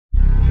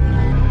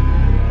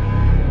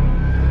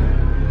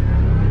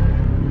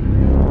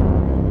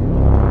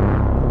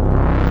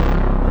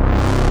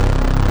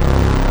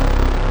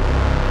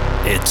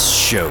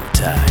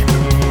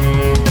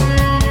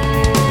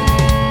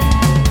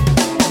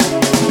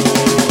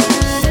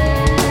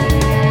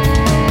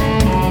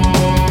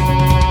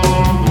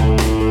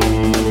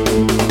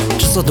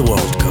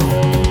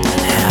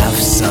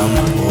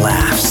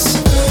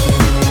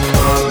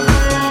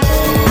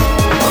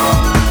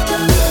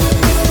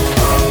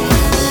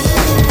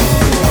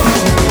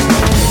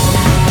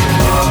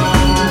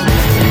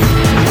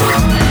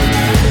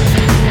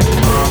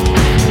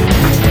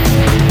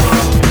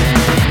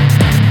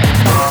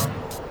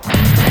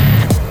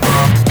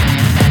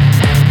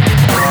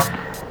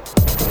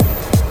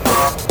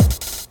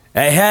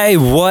Hey,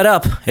 what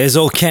up? Is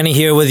old Kenny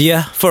here with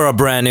you for a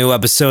brand new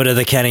episode of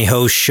the Kenny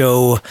Ho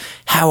Show.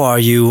 How are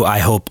you? I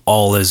hope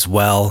all is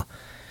well.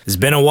 It's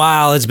been a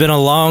while. It's been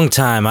a long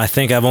time. I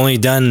think I've only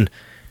done...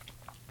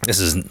 This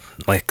is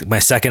like my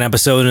second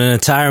episode in an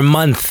entire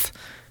month.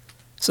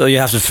 So you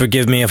have to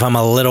forgive me if I'm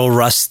a little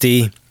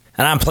rusty.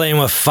 And I'm playing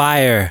with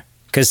fire.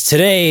 Because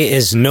today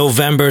is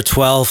November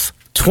 12th,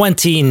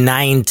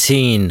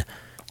 2019.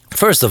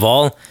 First of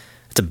all,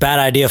 it's a bad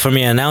idea for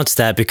me to announce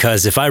that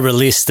because if I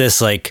release this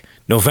like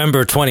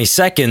November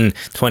 22nd,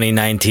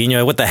 2019,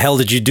 you're like, what the hell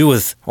did you do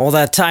with all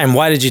that time?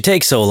 Why did you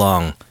take so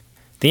long?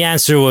 The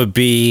answer would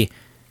be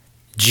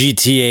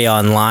GTA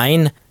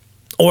Online,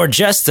 or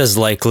just as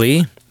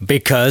likely,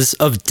 because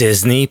of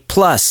Disney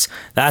Plus.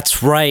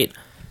 That's right.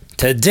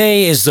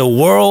 Today is the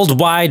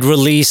worldwide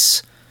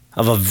release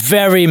of a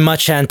very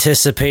much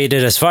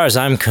anticipated, as far as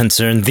I'm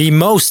concerned, the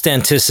most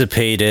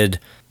anticipated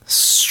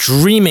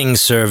streaming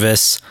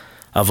service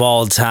of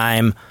all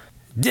time.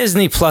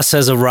 Disney Plus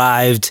has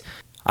arrived.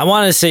 I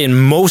want to say in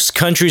most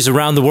countries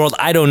around the world.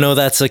 I don't know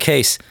that's the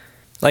case.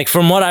 Like,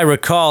 from what I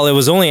recall, it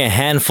was only a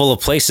handful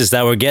of places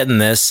that were getting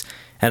this,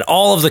 and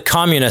all of the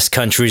communist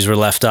countries were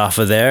left off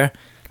of there,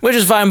 which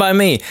is fine by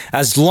me.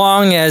 As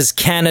long as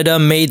Canada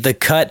made the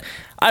cut,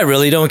 I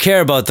really don't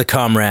care about the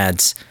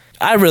comrades.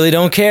 I really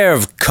don't care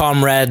if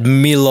Comrade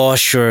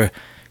Milosh or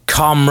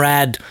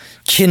Comrade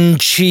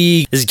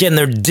Kimchi is getting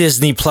their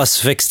Disney Plus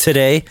fix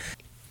today.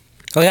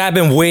 Like, I've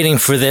been waiting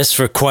for this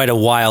for quite a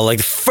while. Like,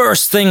 the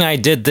first thing I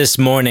did this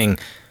morning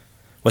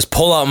was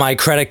pull out my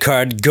credit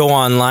card, go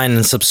online,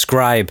 and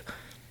subscribe.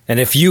 And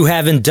if you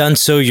haven't done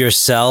so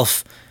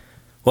yourself,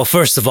 well,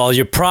 first of all,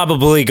 you're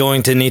probably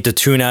going to need to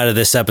tune out of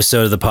this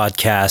episode of the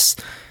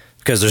podcast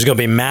because there's going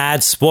to be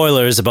mad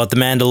spoilers about The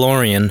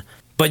Mandalorian.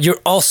 But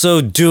you're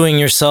also doing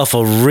yourself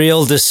a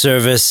real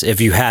disservice if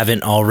you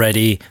haven't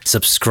already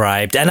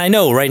subscribed. And I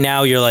know right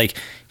now you're like,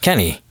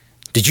 Kenny,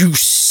 did you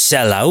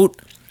sell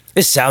out?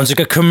 It sounds like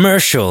a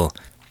commercial.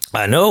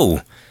 I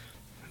know.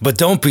 But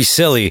don't be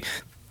silly.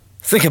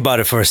 Think about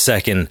it for a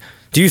second.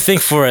 Do you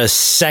think for a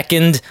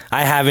second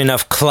I have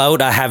enough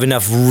clout, I have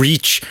enough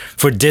reach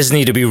for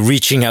Disney to be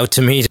reaching out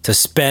to me to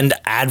spend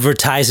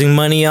advertising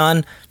money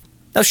on?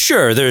 Now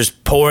sure, there's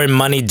pouring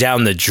money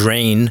down the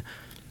drain.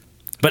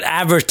 But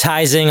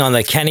advertising on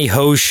the Kenny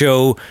Ho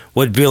Show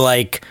would be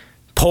like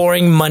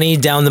pouring money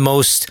down the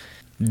most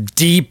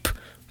deep,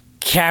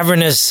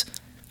 cavernous,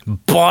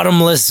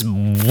 bottomless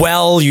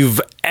well you've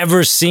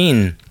ever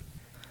seen.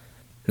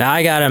 Now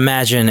I gotta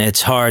imagine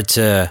it's hard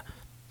to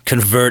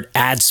convert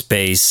ad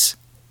space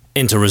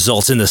into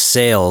results, into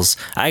sales.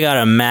 I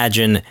gotta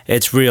imagine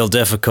it's real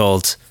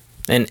difficult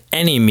in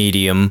any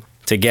medium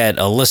to get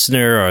a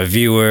listener or a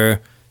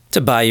viewer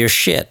to buy your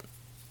shit.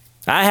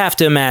 I have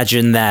to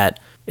imagine that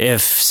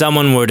if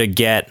someone were to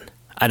get,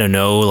 I don't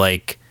know,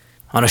 like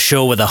on a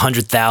show with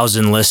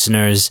 100,000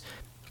 listeners,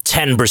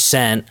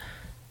 10%,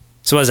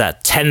 so what is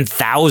that,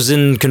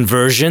 10,000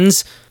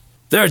 conversions?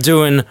 They're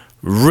doing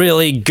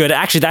really good.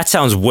 Actually, that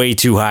sounds way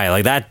too high.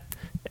 Like that,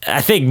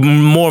 I think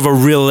more of a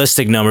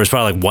realistic number is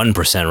probably like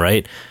 1%,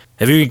 right?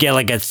 If you get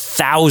like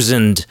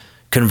 1,000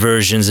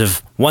 conversions,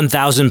 if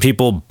 1,000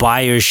 people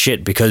buy your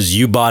shit because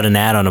you bought an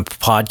ad on a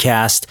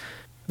podcast,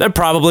 they're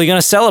probably going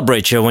to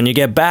celebrate you when you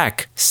get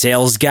back.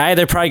 Sales guy,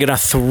 they're probably going to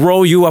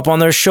throw you up on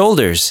their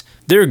shoulders.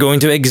 They're going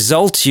to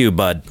exalt you,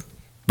 bud.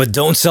 But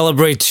don't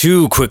celebrate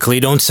too quickly.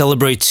 Don't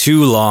celebrate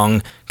too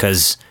long,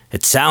 because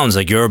it sounds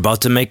like you're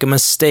about to make a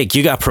mistake.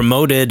 You got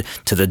promoted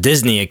to the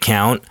Disney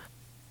account,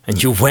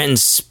 and you went and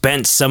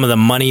spent some of the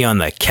money on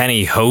the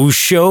Kenny Ho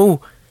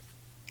Show?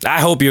 I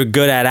hope you're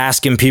good at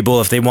asking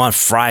people if they want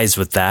fries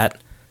with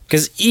that.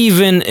 Because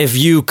even if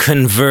you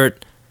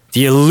convert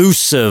the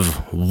elusive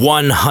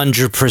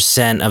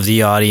 100% of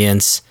the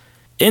audience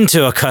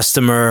into a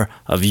customer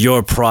of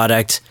your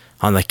product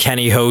on the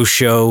Kenny Ho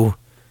Show,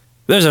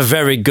 there's a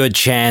very good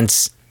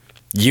chance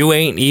you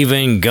ain't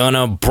even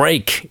gonna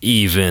break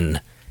even.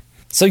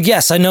 So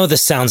yes, I know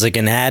this sounds like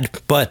an ad,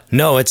 but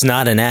no, it's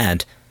not an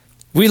ad.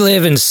 We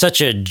live in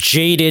such a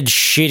jaded,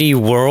 shitty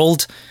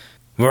world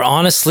where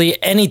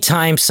honestly,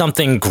 anytime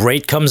something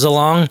great comes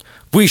along,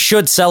 we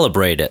should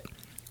celebrate it.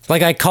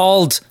 Like I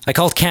called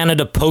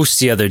Canada Post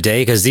the other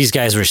day because these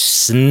guys were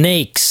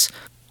snakes.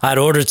 I'd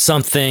ordered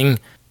something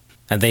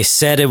and they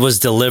said it was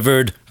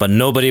delivered, but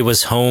nobody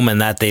was home, and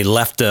that they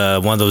left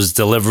one of those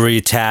delivery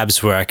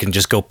tabs where I can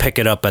just go pick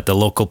it up at the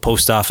local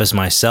post office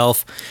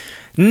myself.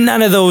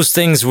 None of those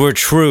things were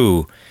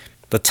true.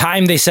 The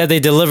time they said they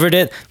delivered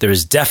it, there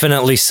was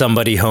definitely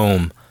somebody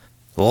home.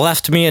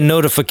 Left me a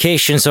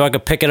notification so I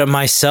could pick it up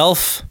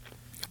myself.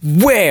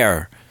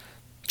 Where?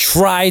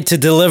 Tried to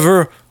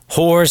deliver?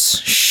 Horse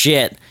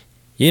shit.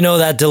 You know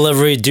that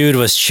delivery dude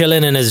was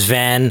chilling in his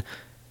van,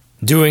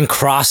 doing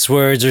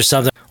crosswords or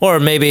something. Or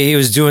maybe he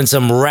was doing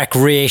some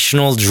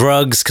recreational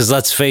drugs, because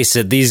let's face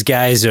it, these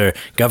guys are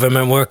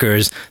government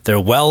workers. They're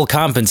well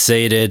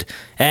compensated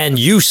and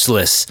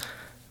useless.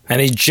 And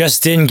he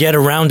just didn't get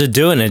around to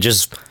doing it.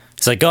 It's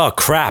like, oh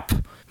crap,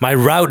 my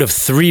route of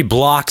 3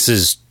 blocks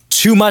is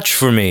too much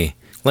for me.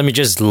 Let me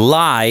just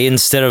lie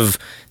instead of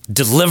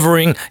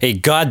delivering a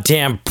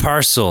goddamn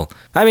parcel.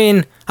 I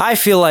mean, I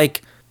feel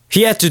like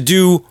he had to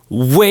do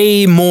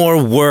way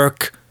more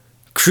work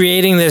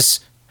creating this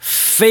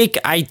fake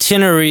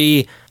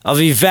itinerary of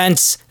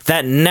events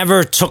that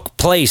never took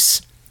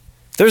place.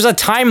 There's a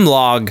time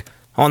log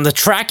on the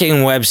tracking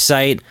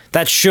website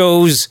that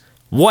shows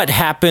what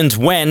happened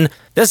when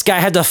this guy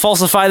had to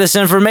falsify this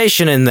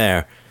information in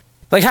there.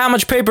 Like, how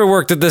much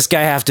paperwork did this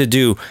guy have to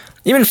do?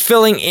 Even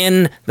filling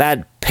in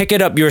that pick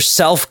it up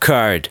yourself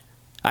card,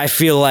 I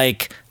feel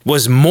like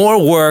was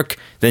more work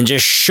than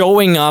just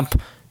showing up,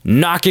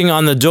 knocking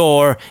on the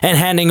door, and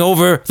handing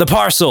over the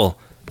parcel.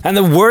 And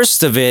the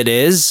worst of it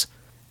is,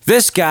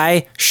 this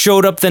guy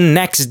showed up the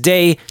next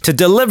day to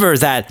deliver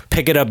that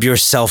pick it up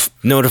yourself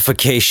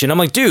notification. I'm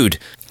like, dude,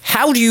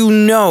 how do you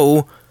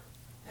know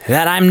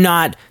that I'm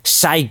not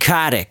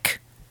psychotic?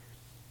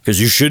 Because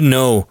you should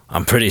know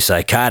I'm pretty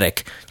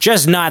psychotic.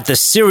 Just not the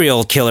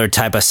serial killer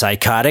type of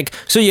psychotic,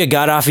 so you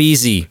got off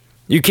easy.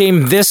 You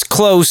came this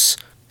close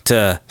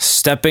to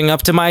stepping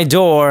up to my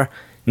door,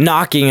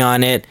 knocking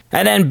on it,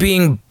 and then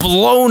being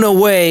blown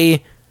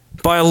away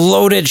by a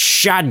loaded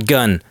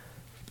shotgun.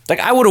 Like,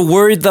 I would have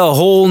worried the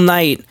whole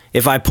night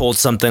if I pulled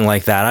something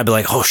like that. I'd be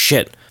like, oh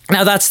shit.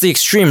 Now that's the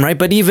extreme, right?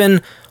 But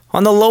even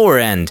on the lower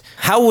end,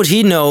 how would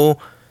he know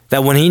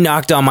that when he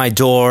knocked on my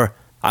door,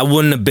 I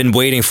wouldn't have been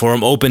waiting for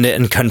him, opened it,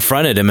 and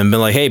confronted him and been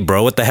like, hey,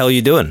 bro, what the hell are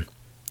you doing?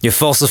 You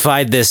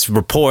falsified this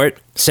report,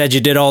 said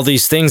you did all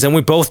these things, and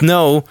we both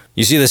know.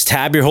 You see this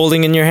tab you're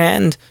holding in your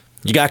hand?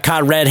 You got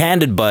caught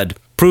red-handed, bud.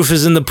 Proof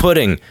is in the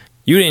pudding.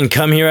 You didn't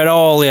come here at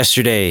all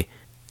yesterday.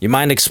 You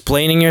mind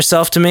explaining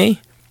yourself to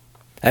me?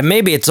 And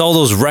maybe it's all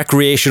those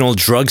recreational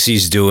drugs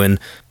he's doing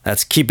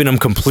that's keeping him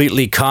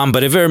completely calm,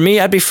 but if it were me,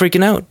 I'd be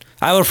freaking out.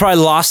 I would have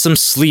probably lost some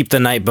sleep the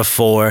night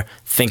before,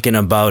 thinking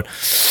about,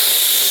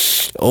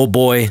 oh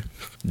boy,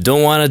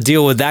 don't want to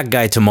deal with that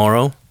guy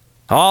tomorrow.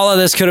 All of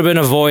this could have been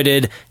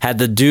avoided had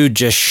the dude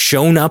just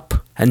shown up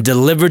and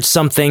delivered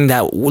something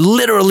that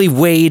literally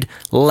weighed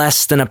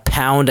less than a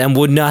pound and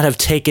would not have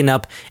taken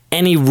up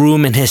any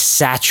room in his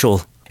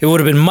satchel. It would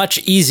have been much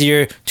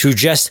easier to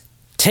just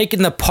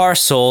taken the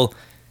parcel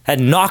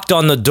and knocked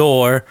on the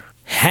door,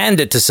 hand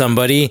it to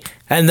somebody,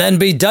 and then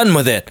be done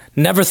with it.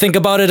 Never think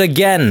about it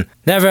again.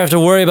 Never have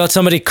to worry about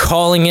somebody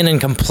calling in and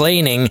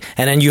complaining,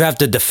 and then you have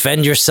to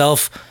defend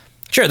yourself.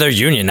 Sure, they're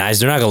unionized,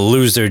 they're not going to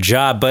lose their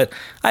job, but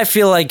I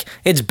feel like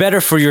it's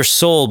better for your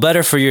soul,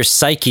 better for your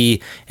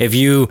psyche if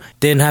you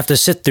didn't have to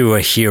sit through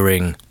a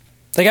hearing.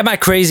 Like, am I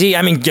crazy?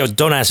 I mean,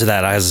 don't answer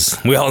that, as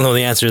we all know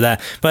the answer to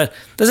that, but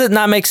does it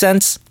not make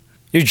sense?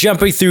 You're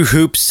jumping through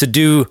hoops to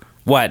do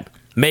what?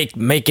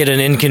 Make it an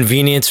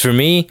inconvenience for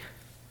me?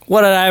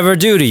 What did I ever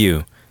do to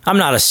you? I'm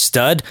not a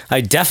stud.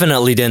 I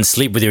definitely didn't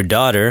sleep with your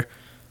daughter.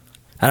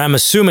 And I'm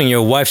assuming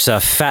your wife's a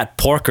fat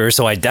porker,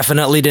 so I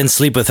definitely didn't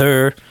sleep with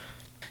her.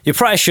 You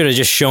probably should have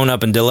just shown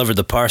up and delivered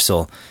the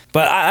parcel.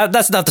 But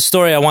that's not the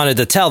story I wanted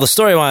to tell. The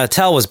story I wanted to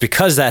tell was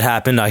because that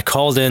happened, I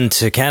called in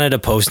to Canada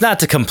Post, not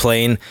to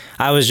complain.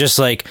 I was just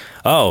like,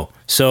 oh,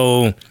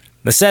 so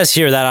it says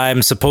here that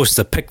I'm supposed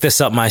to pick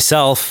this up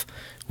myself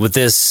with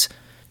this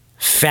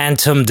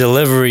phantom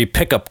delivery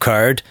pickup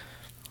card.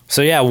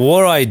 So yeah,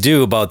 what do I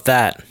do about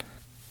that?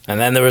 And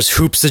then there was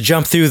hoops to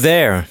jump through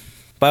there.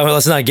 But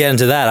let's not get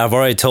into that. I've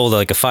already told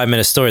like a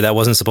 5-minute story that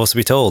wasn't supposed to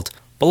be told.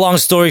 But long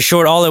story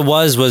short, all it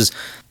was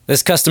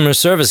this customer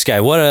service guy.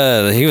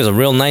 He was a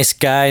real nice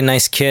guy,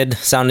 nice kid,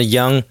 sounded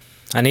young.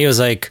 And he was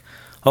like,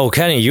 oh,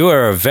 Kenny, you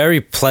are a very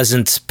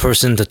pleasant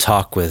person to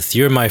talk with.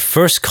 You're my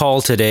first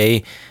call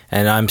today,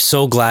 and I'm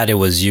so glad it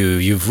was you.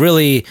 You've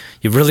really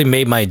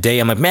made my day.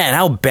 I'm like, man,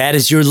 how bad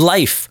is your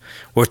life?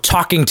 Where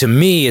talking to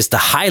me is the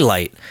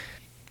highlight.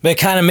 But it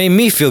kind of made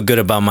me feel good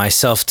about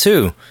myself,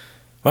 too.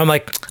 Where I'm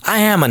like, I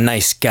am a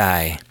nice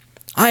guy.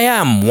 I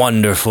am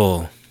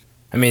wonderful.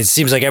 I mean, it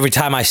seems like every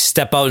time I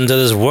step out into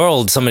this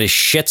world, somebody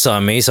shits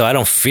on me, so I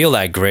don't feel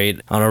that great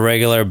on a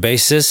regular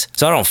basis.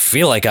 So I don't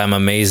feel like I'm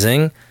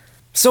amazing.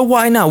 So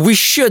why not? We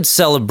should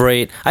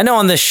celebrate. I know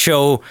on this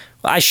show,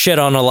 I shit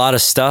on a lot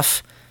of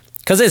stuff,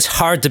 because it's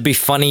hard to be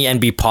funny and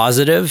be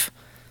positive.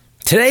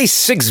 Today,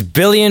 6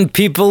 billion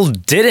people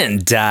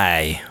didn't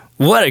die.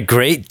 What a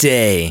great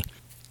day.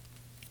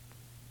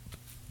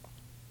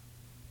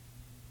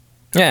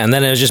 Yeah, and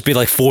then it'll just be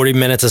like 40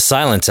 minutes of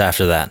silence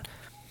after that.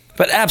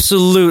 But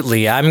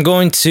absolutely, I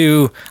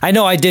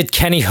know I did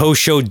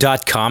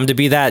KennyHoShow.com to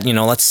be that,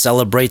 let's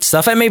celebrate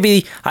stuff. And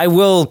maybe I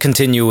will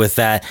continue with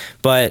that.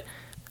 But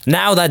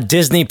now that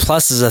Disney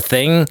Plus is a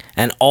thing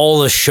and all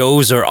the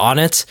shows are on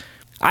it,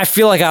 I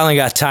feel like I only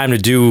got time to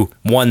do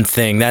one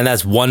thing. And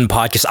that's one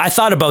podcast. I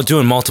thought about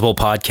doing multiple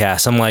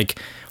podcasts. I'm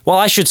like, well,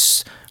 I should,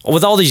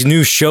 with all these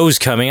new shows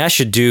coming, I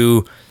should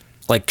do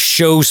like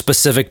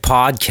show-specific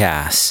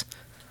podcasts.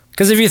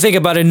 Because if you think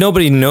about it,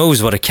 nobody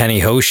knows what a Kenny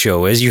Ho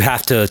show is. You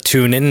have to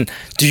tune in.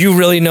 Do you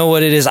really know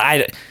what it is?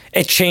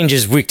 It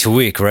changes week to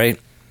week, right?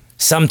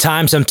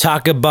 Sometimes I'm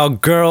talking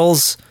about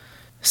girls.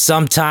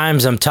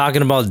 Sometimes I'm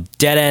talking about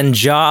dead-end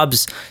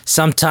jobs.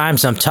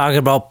 Sometimes I'm talking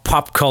about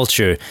pop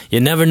culture. You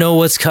never know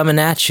what's coming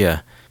at you.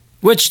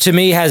 which to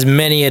me has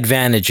many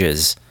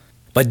advantages.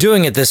 By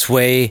doing it this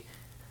way,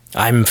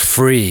 I'm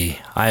free.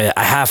 I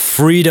have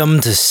freedom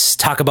to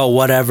talk about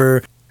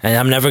whatever, and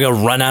I'm never going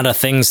to run out of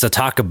things to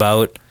talk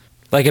about.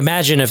 Like,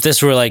 imagine if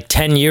this were like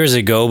 10 years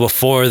ago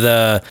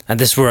and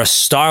this were a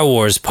Star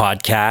Wars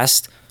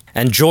podcast,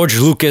 and George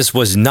Lucas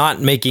was not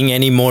making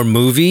any more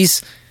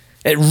movies.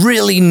 It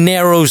really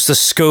narrows the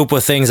scope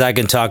of things I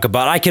can talk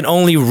about. I can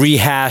only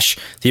rehash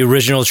the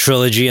original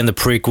trilogy and the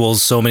prequels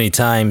so many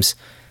times.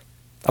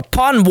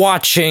 Upon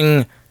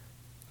watching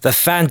The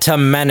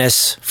Phantom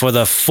Menace for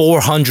the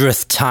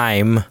 400th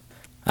time,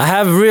 I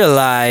have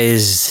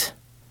realized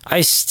I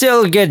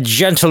still get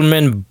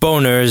gentleman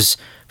boners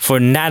for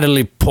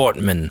Natalie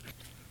Portman.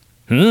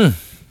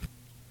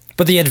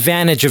 But the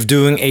advantage of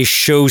doing a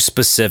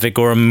show-specific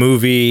or a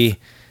movie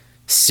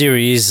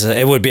series,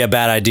 it would be a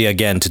bad idea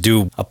again to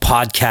do a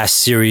podcast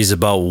series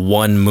about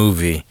one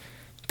movie.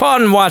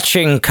 Upon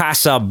watching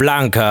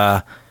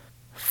Casablanca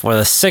for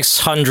the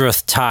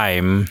 600th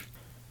time,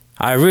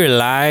 I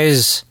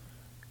realize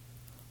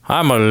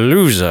I'm a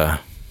loser.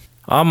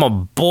 I'm a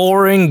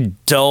boring,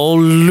 dull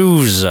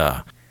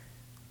loser.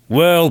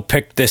 We'll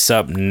pick this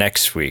up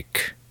next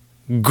week.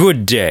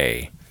 Good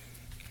day.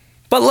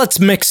 But let's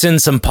mix in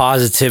some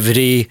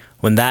positivity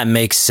when that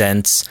makes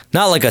sense.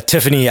 Not like a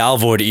Tiffany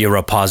Alvord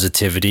era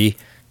positivity.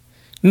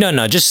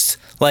 No, just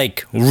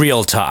like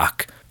real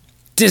talk.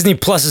 Disney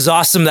Plus is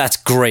awesome, that's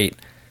great.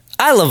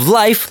 I love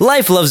life,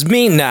 life loves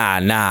me,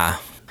 nah.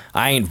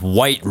 I ain't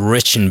white,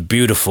 rich, and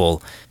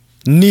beautiful.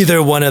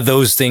 Neither one of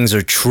those things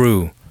are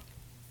true.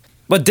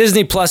 But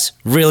Disney Plus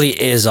really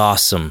is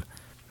awesome.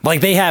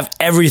 Like, they have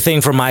everything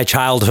from my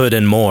childhood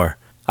and more.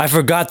 I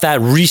forgot that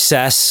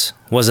Recess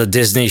was a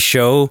Disney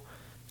show.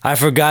 I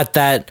forgot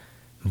that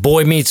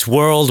Boy Meets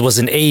World was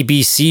an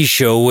ABC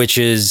show, which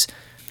is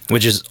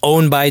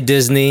owned by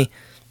Disney.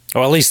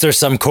 Or at least there's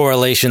some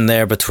correlation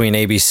there between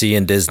ABC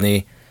and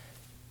Disney.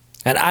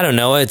 And I don't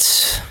know,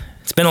 it's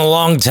been a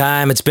long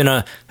time. It's been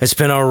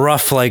a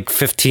rough like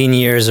 15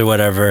 years or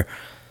whatever.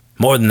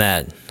 More than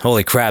that.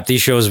 Holy crap,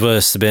 these shows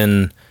must have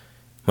been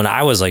when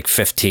I was like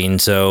 15,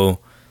 so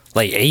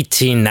like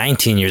 18,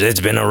 19 years.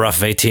 It's been a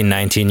rough 18,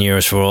 19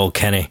 years for old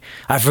Kenny.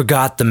 I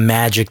forgot the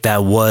magic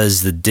that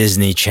was the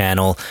Disney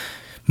Channel,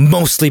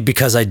 mostly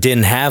because I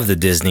didn't have the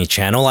Disney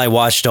Channel. I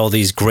watched all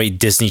these great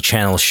Disney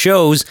Channel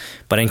shows,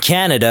 but in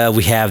Canada,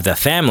 we have the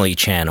Family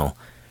Channel.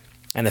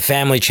 And the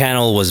Family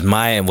Channel was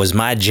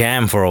my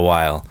jam for a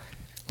while.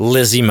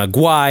 Lizzie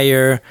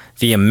McGuire,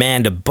 The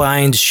Amanda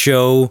Bynes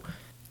Show,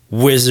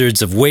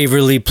 Wizards of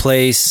Waverly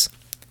Place,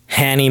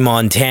 Hannah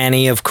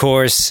Montana, of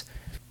course.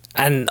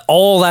 And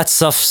all that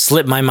stuff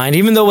slipped my mind.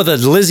 Even though with a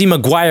Lizzie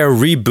McGuire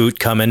reboot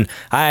coming,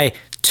 I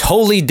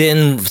totally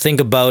didn't think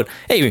about,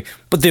 hey,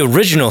 but the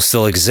original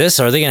still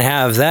exists. Are they going to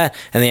have that?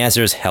 And the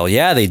answer is, hell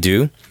yeah, they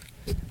do.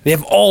 They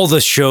have all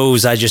the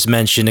shows I just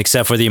mentioned,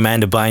 except for the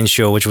Amanda Bynes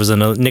Show, which was a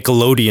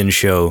Nickelodeon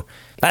show.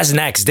 That's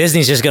next.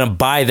 Disney's just going to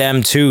buy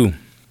them too.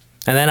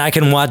 And then I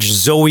can watch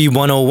Zoe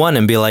 101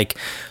 and be like,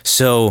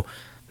 so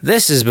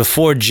this is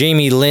before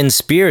Jamie Lynn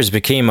Spears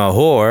became a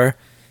whore.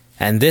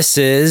 And this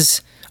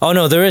is... oh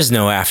no, there is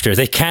no after.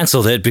 They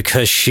canceled it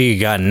because she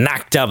got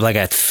knocked up like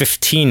at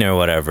 15 or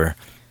whatever.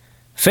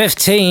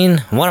 15?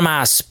 What am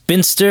I, a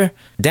spinster?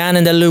 Down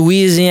in the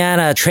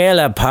Louisiana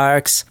trailer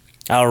parks,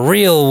 a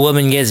real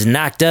woman gets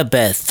knocked up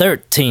at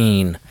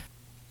 13.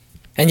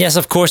 And yes,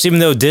 of course, even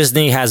though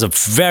Disney has a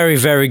very,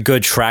 very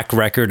good track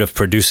record of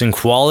producing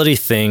quality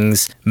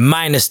things,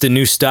 minus the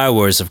new Star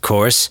Wars, of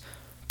course,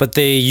 but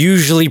they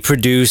usually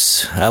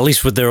produce, at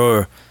least with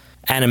their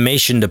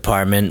animation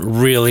department,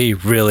 really,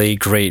 really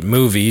great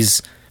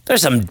movies.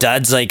 There's some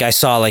duds, like I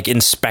saw like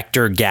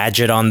Inspector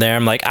Gadget on there.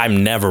 I'm like,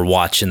 I'm never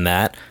watching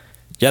that.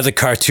 You have the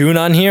cartoon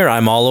on here,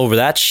 I'm all over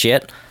that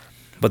shit.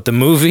 But the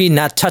movie,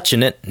 not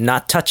touching it.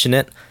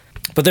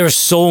 But there was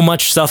so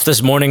much stuff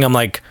this morning, I'm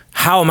like,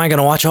 how am I going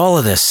to watch all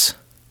of this?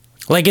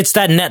 Like, it's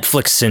that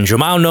Netflix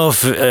syndrome. I don't know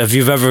if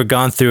you've ever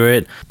gone through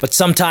it, but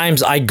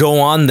sometimes I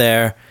go on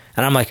there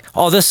and I'm like,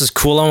 oh, this is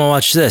cool, I want to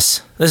watch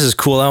this. This is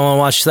cool, I want to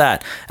watch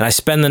that. And I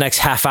spend the next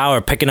half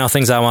hour picking out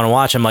things I want to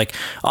watch. I'm like,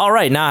 all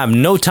right, now I have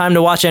no time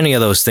to watch any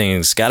of those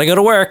things. Gotta go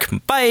to work.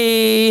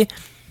 Bye!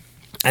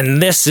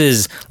 And this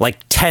is like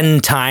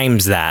 10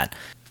 times that.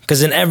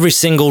 Because in every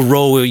single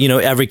row,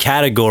 every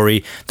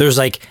category, there's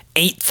like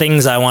 8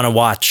 things I want to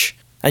watch.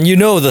 And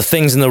the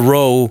things in the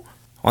row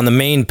on the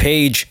main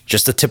page,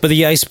 just the tip of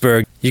the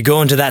iceberg. You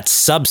go into that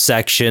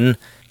subsection,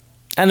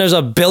 and there's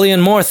a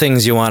billion more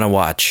things you want to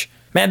watch.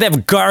 Man, they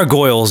have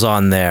gargoyles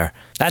on there.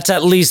 That's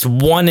at least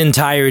one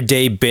entire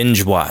day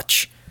binge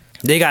watch.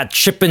 They got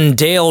Chip and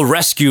Dale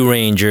Rescue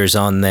Rangers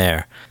on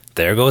there.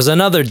 There goes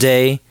another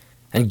day.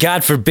 And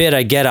God forbid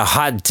I get a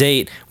hot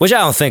date, which I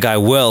don't think I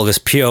will, because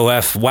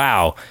POF,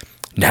 wow.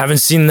 I haven't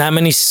seen that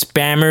many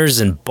spammers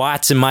and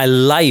bots in my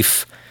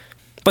life.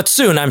 But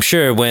soon, I'm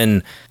sure,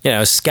 when,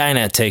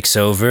 Skynet takes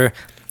over,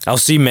 I'll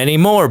see many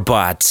more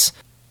bots.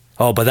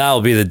 Oh, but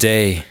that'll be the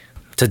day.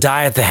 To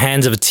die at the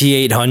hands of a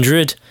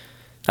T-800?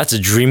 That's a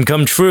dream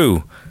come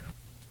true.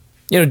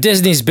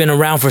 Disney's been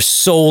around for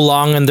so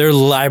long and their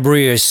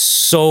library is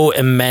so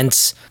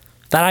immense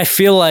that I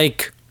feel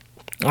like,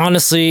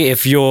 honestly,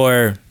 if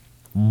you're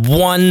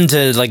 1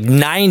 to like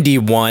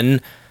 91,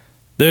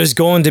 there's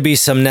going to be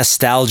some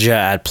nostalgia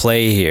at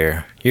play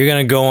here. You're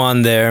going to go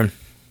on there,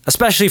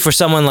 especially for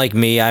someone like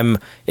me. I'm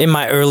in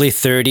my early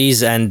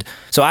 30s, and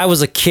so I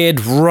was a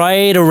kid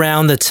right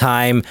around the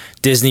time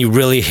Disney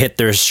really hit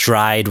their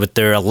stride with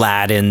their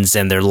Aladdins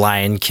and their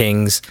Lion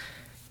Kings.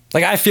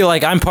 Like, I feel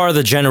like I'm part of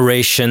the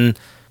generation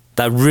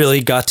that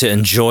really got to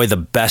enjoy the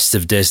best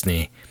of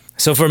Disney.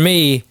 So for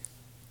me,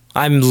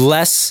 I'm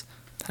less,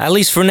 at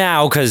least for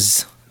now,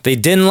 because they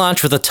didn't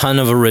launch with a ton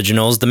of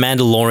originals. The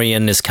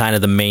Mandalorian is kind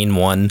of the main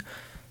one.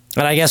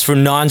 And I guess for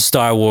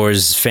non-Star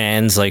Wars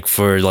fans, like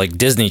for like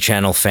Disney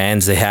Channel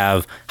fans, they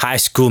have High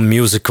School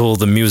Musical,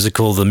 the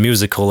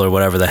musical, or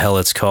whatever the hell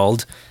it's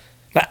called.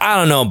 But I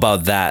don't know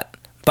about that.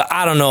 But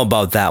I don't know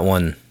about that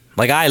one.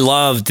 Like, I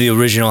loved the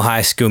original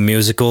High School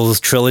Musical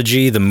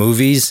trilogy, the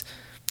movies.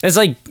 It's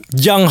like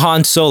young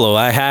Han Solo.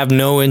 I have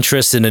no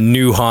interest in a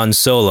new Han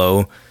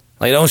Solo.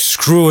 Like, don't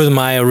screw with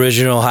my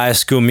original High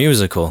School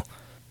Musical.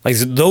 Like,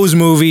 those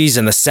movies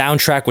and the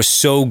soundtrack was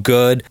so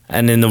good.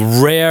 And in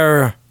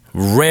the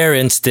rare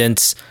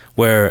instance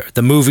where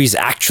the movies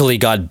actually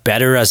got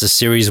better as the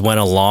series went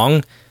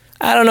along,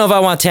 I don't know if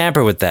I want to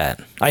tamper with that.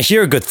 I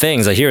hear good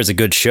things. I hear it's a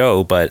good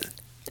show, but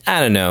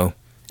I don't know.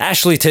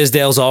 Ashley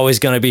Tisdale's always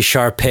going to be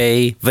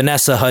Sharpay.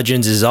 Vanessa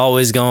Hudgens is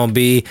always going to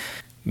be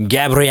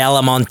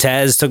Gabriela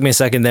Montez. Took me a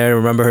second there to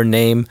remember her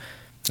name.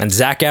 And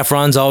Zac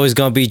Efron's always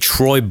going to be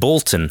Troy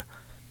Bolton.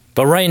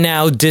 But right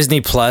now,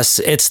 Disney Plus,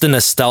 it's the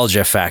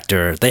nostalgia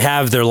factor. They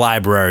have their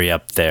library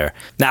up there.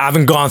 Now, I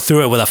haven't gone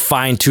through it with a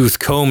fine-tooth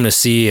comb to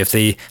see if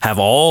they have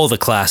all the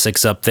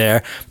classics up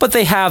there, but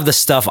they have the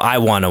stuff I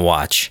want to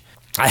watch.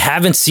 I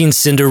haven't seen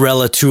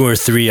Cinderella 2 or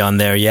 3 on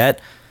there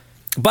yet,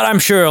 but I'm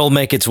sure it'll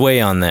make its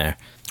way on there.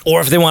 Or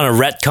if they want to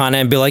retcon it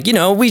and be like,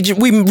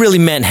 we really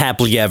meant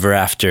Happily Ever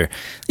After.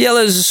 Yeah,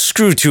 let's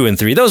screw 2 and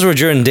 3. Those were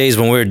during days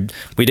when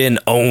we didn't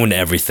own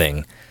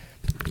everything.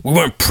 We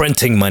weren't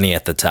printing money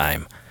at the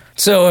time.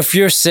 So if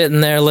you're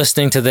sitting there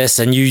listening to this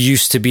and you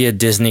used to be a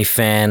Disney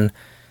fan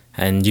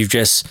and you've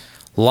just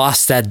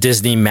lost that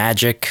Disney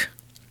magic,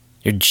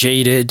 you're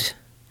jaded,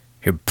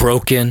 you're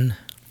broken,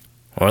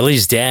 or at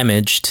least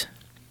damaged,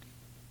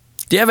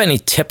 do you have any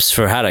tips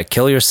for how to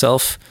kill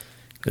yourself?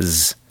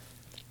 Because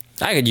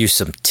I could use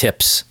some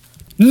tips.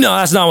 No,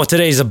 that's not what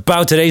today's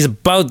about. Today's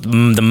about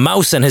the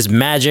mouse and his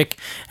magic.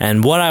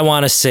 And what I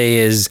want to say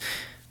is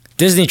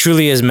Disney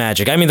truly is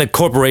magic. I mean, the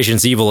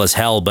corporation's evil as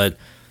hell, but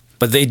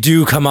they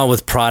do come out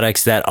with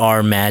products that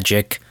are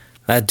magic,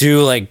 that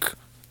do like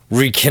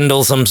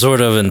rekindle some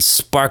sort of and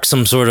spark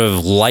some sort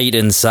of light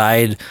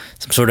inside,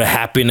 some sort of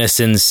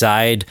happiness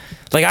inside.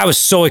 Like, I was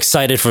so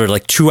excited for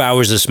like 2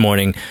 hours this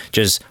morning,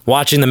 just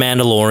watching The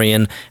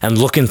Mandalorian and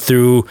looking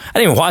through. I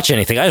didn't even watch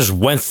anything. I just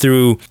went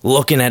through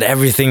looking at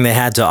everything they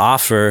had to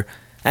offer,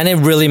 and it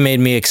really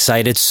made me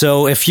excited.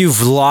 So if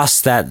you've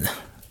lost that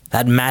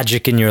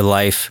magic in your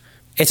life,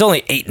 it's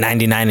only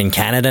 $8.99 in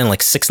Canada and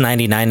like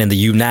 $6.99 in the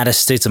United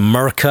States of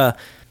America.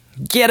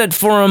 Get it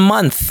for a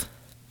month.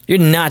 You're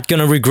not going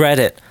to regret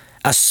it,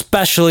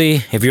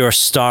 especially if you're a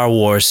Star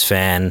Wars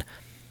fan.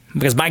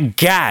 Because my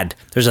God,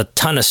 there's a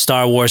ton of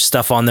Star Wars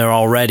stuff on there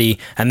already,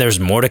 and there's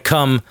more to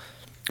come.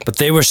 But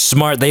they were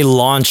smart. They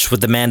launched with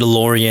The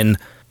Mandalorian,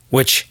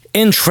 which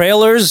in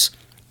trailers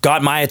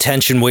got my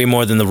attention way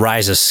more than The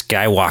Rise of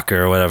Skywalker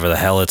or whatever the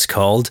hell it's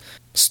called.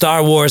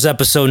 Star Wars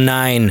Episode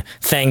 9,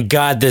 thank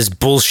God this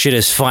bullshit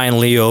is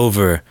finally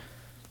over.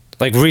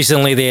 Like,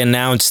 recently they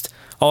announced,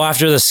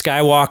 after the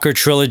Skywalker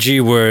trilogy,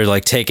 we're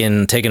like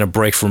taking a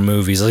break from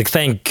movies. Like,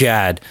 thank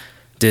God,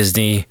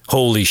 Disney.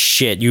 Holy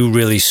shit, you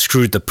really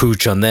screwed the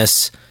pooch on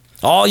this.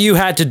 All you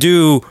had to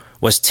do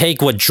was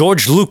take what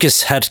George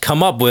Lucas had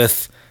come up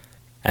with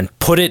and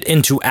put it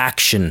into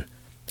action.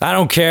 I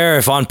don't care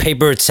if on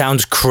paper it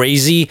sounds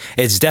crazy,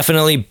 it's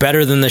definitely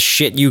better than the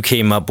shit you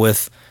came up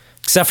with.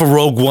 Except for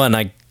Rogue One,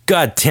 I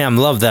goddamn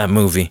love that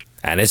movie.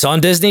 And it's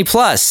on Disney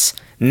Plus,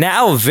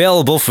 now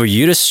available for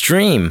you to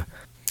stream.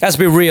 Let's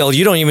be real,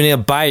 you don't even need to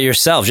buy it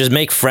yourself. Just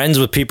make friends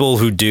with people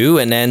who do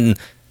and then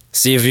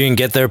see if you can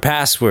get their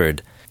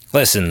password.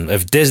 Listen,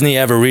 if Disney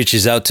ever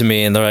reaches out to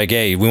me and they're like,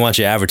 hey, we want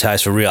you to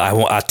advertise for real,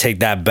 I'll take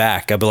that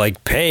back. I'll be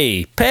like,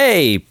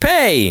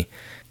 pay.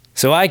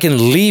 So I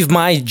can leave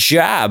my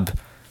job.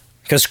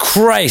 Because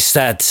Christ,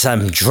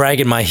 I'm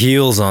dragging my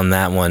heels on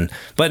that one.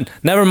 But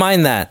never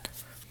mind that.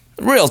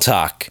 Real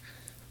talk.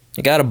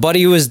 You got a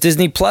buddy who is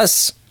Disney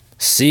Plus?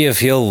 See if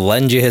he'll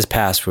lend you his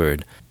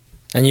password.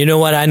 And you know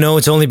what? I know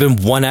it's only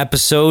been 1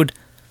 episode,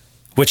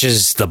 which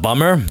is the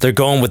bummer. They're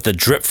going with the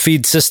drip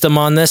feed system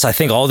on this. I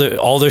think all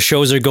their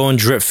shows are going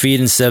drip feed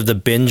instead of the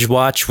binge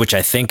watch, which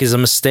I think is a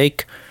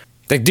mistake.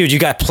 Like, dude, you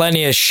got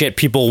plenty of shit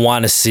people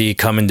want to see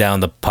coming down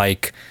the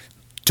pike.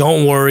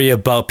 Don't worry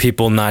about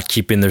people not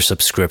keeping their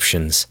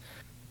subscriptions.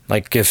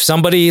 Like, if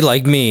somebody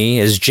like me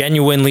is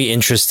genuinely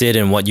interested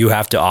in what you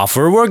have to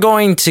offer, we're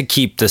going to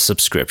keep the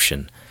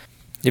subscription.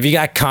 If you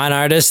got con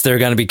artists, they're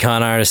going to be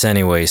con artists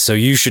anyway. So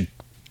you should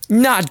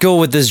not go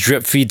with this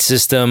drip feed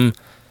system,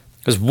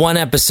 because one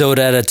episode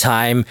at a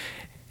time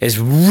is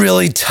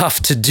really tough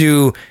to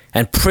do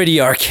and pretty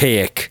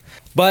archaic.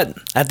 But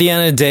at the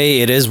end of the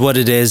day, it is what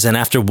it is. And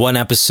after one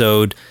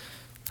episode,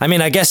 I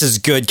mean, I guess it's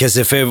good, because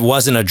if it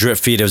wasn't a drip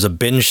feed, it was a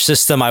binge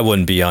system, I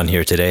wouldn't be on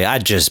here today.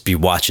 I'd just be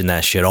watching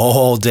that shit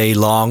all day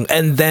long,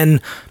 and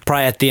then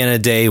probably at the end of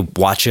the day,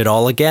 watch it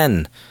all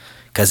again,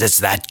 because it's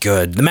that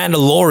good. The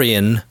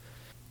Mandalorian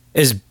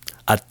is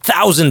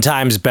 1,000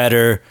 times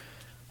better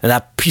than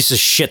that piece of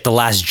shit, The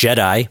Last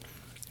Jedi.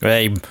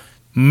 They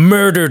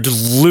murdered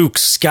Luke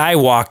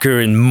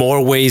Skywalker in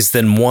more ways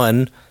than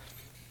one,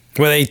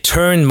 where they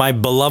turned my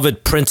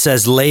beloved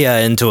Princess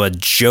Leia into a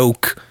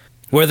joke,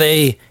 where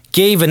they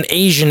gave an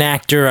Asian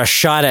actor a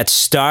shot at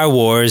Star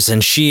Wars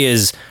and she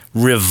is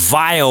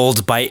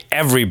reviled by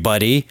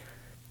everybody.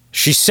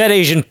 She set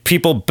Asian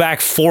people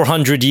back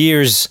 400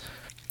 years.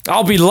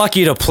 I'll be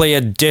lucky to play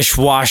a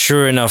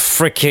dishwasher in a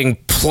freaking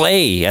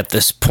play at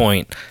this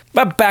point.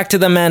 But back to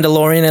The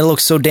Mandalorian, it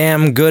looks so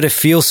damn good. It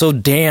feels so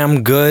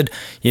damn good.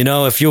 You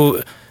know, if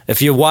you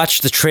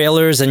watch the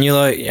trailers and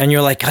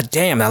you're like, God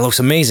damn, that looks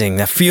amazing.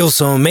 That feels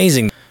so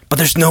amazing. But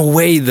there's no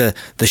way the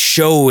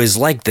show is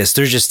like this.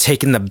 They're just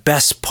taking the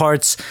best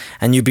parts,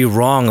 and you'd be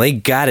wrong. They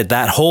got it.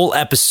 That whole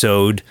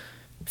episode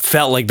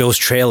felt like those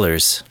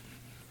trailers.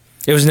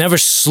 It was never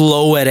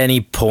slow at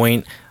any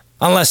point,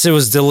 unless it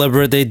was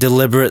deliberate. They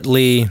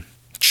deliberately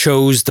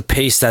chose the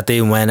pace that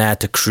they went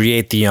at to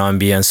create the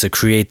ambience, to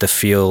create the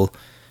feel,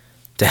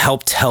 to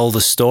help tell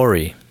the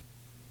story.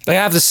 I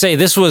have to say,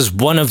 this was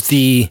one of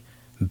the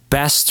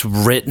best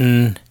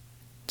written,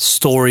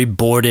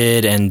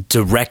 storyboarded, and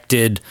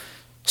directed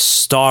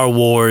Star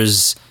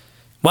Wars.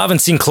 Well, I haven't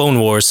seen Clone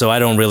Wars, so I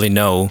don't really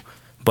know.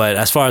 But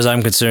as far as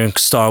I'm concerned,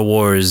 Star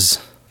Wars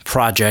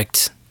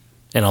project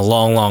in a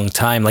long, long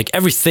time. Like,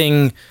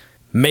 everything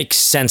makes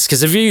sense.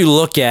 Because if you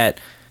look at,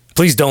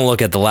 please don't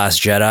look at The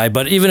Last Jedi,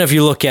 but even if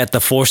you look at The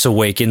Force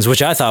Awakens,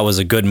 which I thought was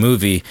a good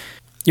movie,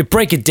 you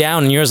break it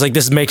down and you're just like,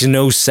 this makes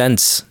no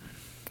sense.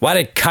 Why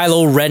did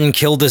Kylo Ren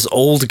kill this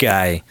old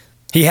guy?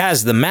 He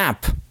has the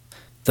map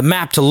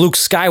to Luke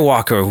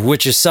Skywalker,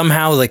 which is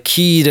somehow the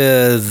key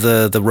to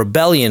the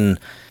rebellion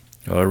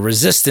or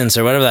resistance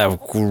or whatever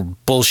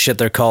that bullshit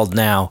they're called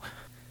now.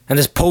 And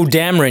this Poe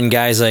Dameron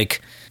guy's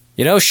like,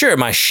 you know, sure,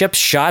 my ship's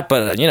shot,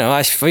 but, you know,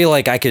 I feel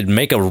like I could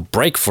make a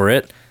break for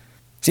it.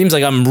 Seems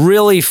like I'm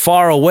really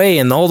far away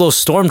and all those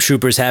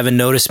stormtroopers haven't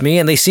noticed me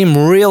and they seem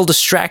real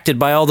distracted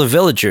by all the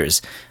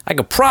villagers. I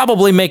could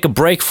probably make a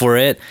break for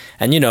it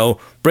and, you know,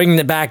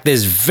 bring back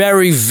this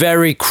very,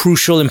 very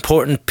crucial,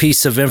 important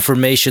piece of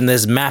information,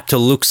 this map to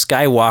Luke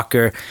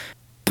Skywalker,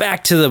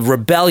 back to the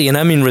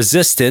rebellion,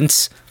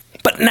 resistance.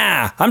 But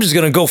nah, I'm just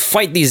gonna go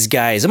fight these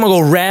guys. I'm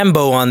gonna go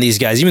Rambo on these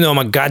guys, even though I'm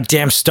a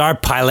goddamn star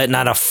pilot,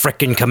 not a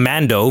frickin'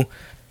 commando.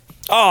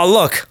 Oh,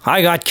 look,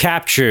 I got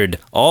captured.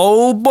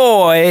 Oh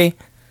boy.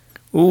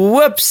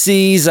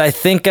 Whoopsies, I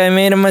think I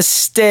made a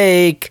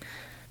mistake.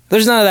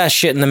 There's none of that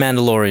shit in The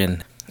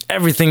Mandalorian.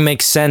 Everything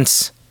makes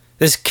sense.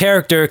 This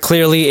character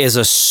clearly is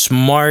a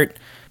smart,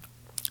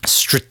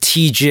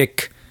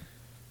 strategic,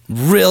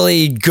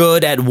 really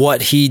good at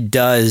what he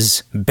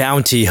does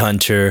bounty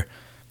hunter.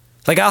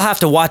 Like, I'll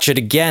have to watch it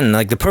again.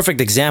 Like, the perfect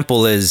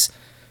example is,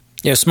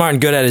 you know, smart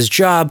and good at his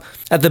job.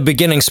 At the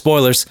beginning,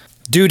 spoilers,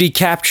 dude he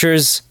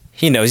captures,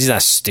 he knows he's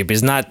not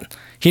stupid.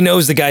 He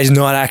knows the guy's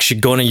not actually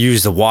going to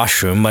use the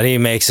washroom, but he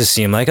makes it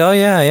seem like, oh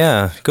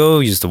yeah, go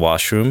use the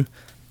washroom.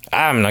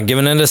 I'm not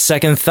giving it a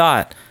second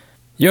thought.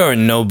 You're a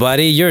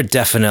nobody. You're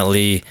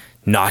definitely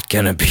not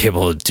going to be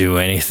able to do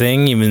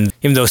anything, even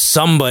though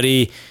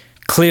somebody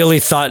clearly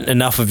thought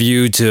enough of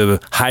you to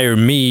hire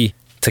me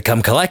to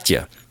come collect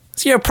you.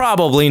 So you're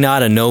probably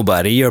not a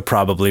nobody. You're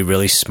probably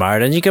really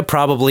smart, and you could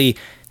probably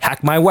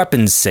hack my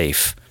weapons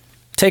safe.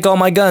 Take all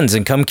my guns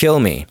and come kill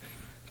me.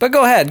 But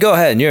go ahead.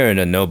 You're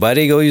a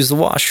nobody. Go use the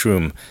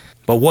washroom.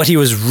 But what he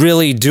was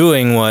really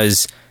doing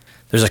was,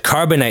 there's a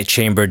carbonite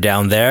chamber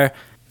down there.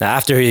 Now,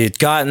 after he had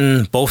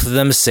gotten both of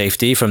them to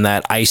safety from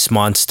that ice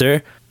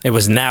monster, it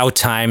was now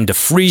time to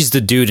freeze the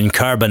dude in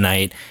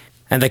carbonite.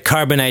 And the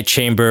carbonite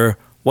chamber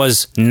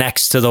was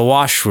next to the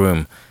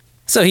washroom.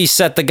 So he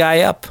set the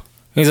guy up.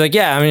 He's like,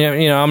 yeah,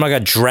 I'm not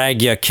going to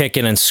drag you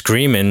kicking and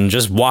screaming.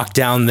 Just walk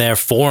down there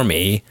for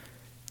me.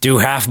 Do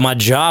half my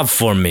job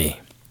for me.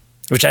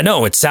 Which I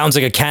know, it sounds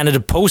like a Canada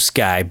Post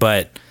guy,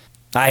 but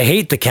I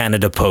hate the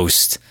Canada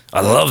Post. I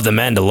love The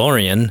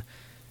Mandalorian.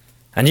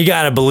 And you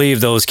gotta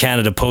believe those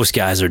Canada Post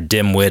guys are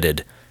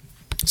dim-witted.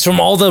 It's from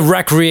all the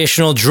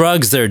recreational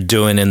drugs they're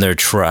doing in their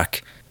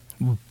truck.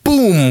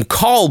 Boom,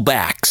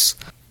 callbacks.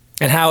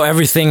 And how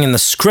everything in the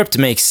script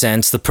makes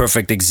sense. The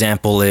perfect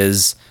example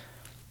is,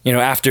 you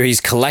know, after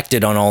he's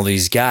collected on all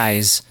these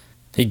guys,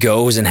 he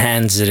goes and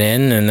hands it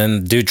in, and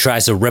then the dude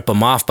tries to rip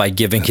him off by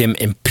giving him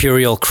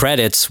Imperial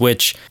credits,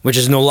 which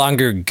is no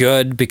longer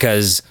good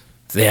because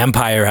the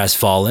Empire has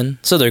fallen.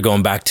 So they're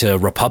going back to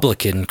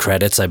Republican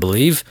credits, I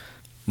believe.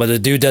 But the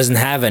dude doesn't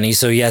have any,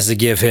 so he has to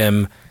give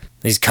him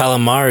these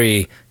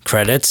calamari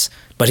credits,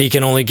 but he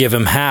can only give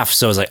him half.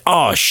 So it's like,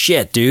 oh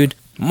shit, dude,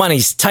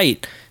 money's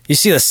tight. You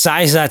see the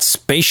size of that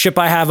spaceship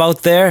I have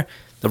out there?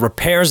 The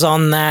repairs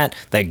on that,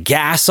 the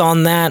gas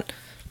on that.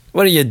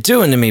 What are you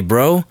doing to me,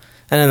 bro?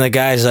 And then the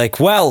guy's like,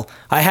 well,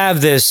 I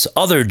have this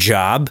other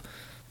job,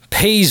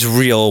 pays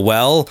real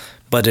well,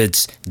 but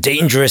it's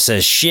dangerous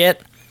as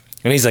shit.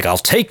 And he's like, I'll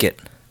take it.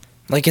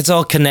 Like, it's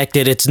all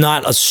connected. It's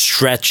not a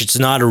stretch. It's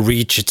not a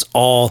reach. It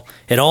all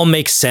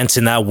makes sense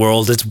in that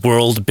world. It's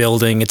world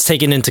building. It's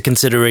taken into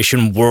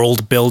consideration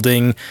world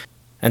building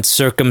and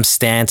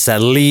circumstance that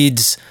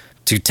leads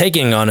to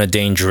taking on a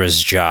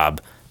dangerous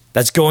job.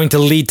 That's going to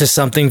lead to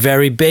something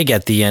very big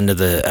at the end of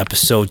the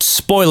episode.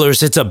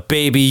 Spoilers, it's a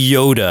baby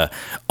Yoda.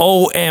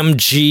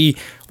 OMG,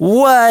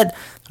 what?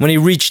 When he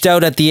reached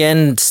out at the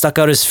end, stuck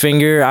out his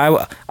finger,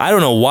 I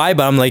don't know why,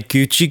 but I'm like,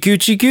 Gucci,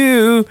 Gucci,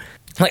 goo.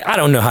 Like, I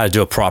don't know how to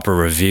do a proper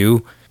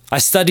review. I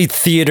studied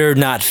theater,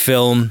 not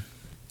film.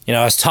 You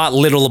know, I was taught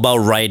little about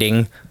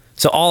writing.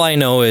 So all I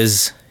know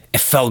is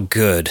it felt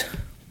good.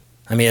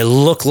 I mean, it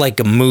looked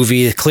like a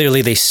movie.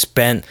 Clearly, they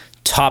spent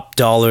top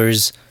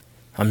dollars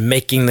on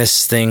making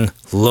this thing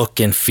look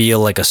and feel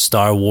like a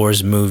Star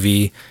Wars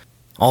movie.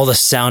 All the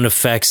sound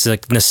effects,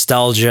 like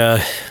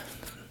nostalgia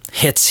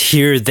hits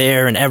here,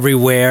 there, and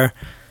everywhere.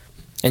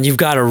 And you've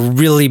got a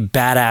really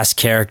badass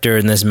character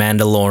in this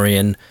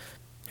Mandalorian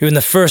who in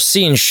the first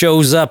scene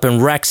shows up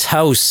in Rex's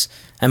house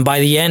and by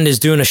the end is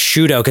doing a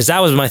shootout. Because that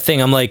was my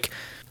thing. I'm like,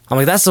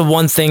 that's the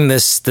one thing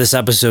this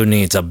episode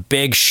needs. A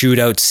big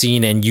shootout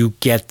scene, and you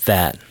get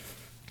that.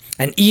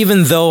 And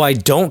even though I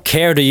don't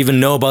care to even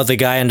know about the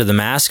guy under the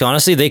mask,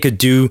 honestly, they could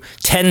do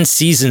 10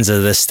 seasons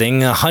of this thing,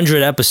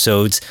 100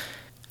 episodes,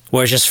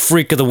 where it's just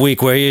Freak of the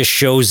Week, where he just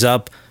shows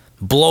up,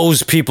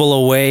 blows people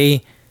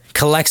away,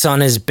 collects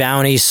on his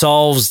bounty,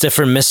 solves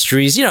different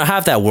mysteries. You know,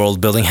 have that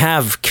world building,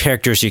 have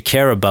characters you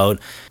care about.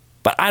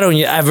 But I don't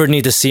ever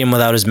need to see him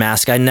without his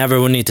mask. I never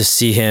would need to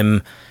see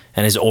him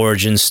and his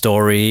origin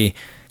story.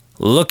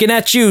 Looking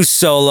at you,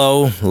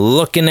 Solo.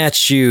 Looking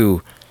at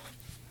you.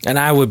 And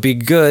I would be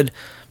good.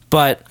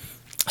 But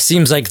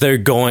seems like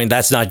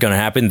that's not going to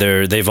happen.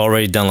 They've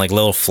already done like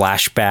little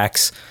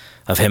flashbacks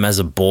of him as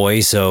a boy.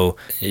 So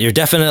you're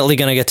definitely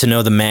going to get to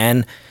know the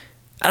man.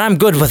 And I'm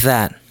good with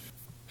that.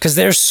 Because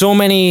there's so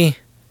many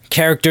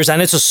characters,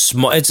 and it's a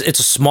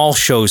small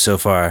show so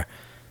far.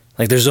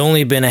 Like, there's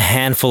only been a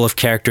handful of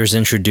characters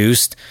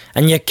introduced,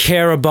 and you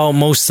care about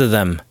most of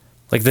them.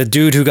 Like the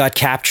dude who got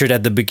captured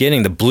at the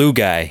beginning, the blue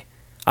guy.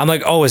 I'm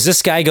like, oh, is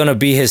this guy going to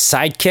be his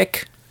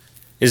sidekick?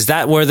 Is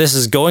that where this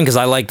is going? Because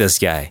I like this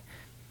guy.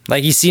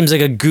 Like, he seems like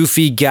a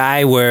goofy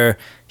guy where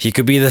he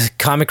could be the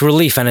comic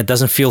relief and it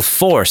doesn't feel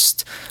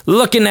forced.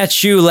 Looking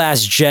at you,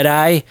 Last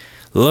Jedi.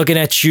 Looking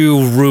at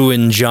you,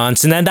 Ruin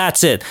Johnson. And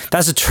that's it.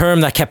 That's a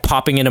term that kept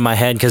popping into my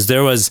head because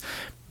there was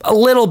a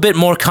little bit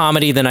more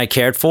comedy than I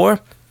cared for.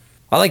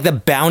 I like the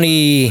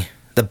bounty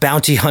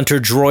hunter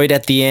droid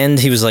at the end.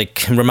 He was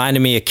like, reminded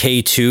me of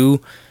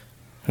K2,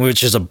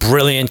 which is a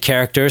brilliant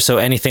character. So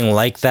anything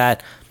like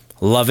that,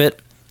 love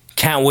it.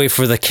 Can't wait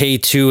for the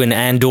K2 and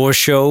Andor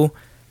show.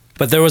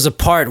 But there was a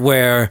part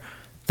where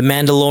the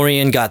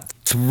Mandalorian got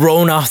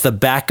thrown off the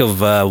back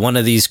of one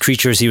of these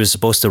creatures he was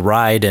supposed to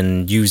ride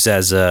and use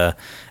as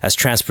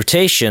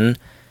transportation.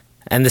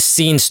 And the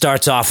scene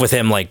starts off with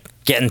him like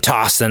getting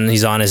tossed and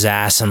he's on his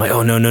ass. I'm like,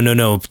 oh,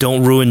 no.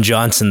 Don't ruin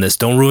Johnson this.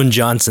 Don't ruin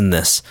Johnson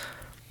this.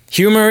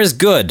 Humor is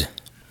good.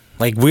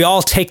 Like, we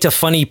all take to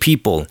funny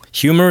people.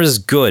 Humor is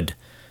good.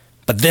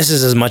 But this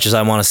is as much as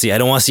I want to see. I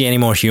don't want to see any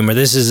more humor.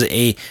 This is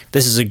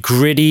a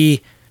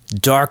gritty,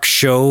 dark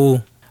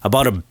show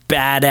about a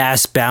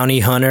badass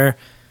bounty hunter.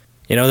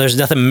 You know, there's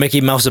nothing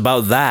Mickey Mouse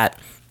about that.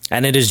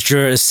 And it is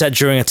set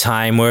during a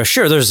time where,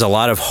 sure, there's a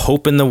lot of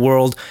hope in the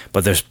world,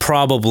 but there's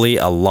probably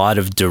a lot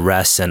of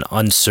duress and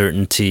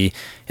uncertainty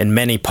in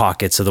many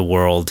pockets of the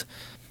world.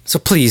 So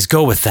please,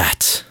 go with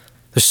that.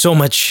 There's so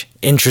much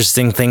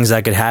interesting things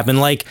that could happen.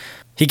 Like,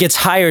 he gets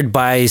hired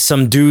by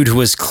some dude who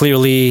was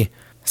clearly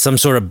some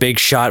sort of big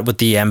shot with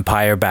the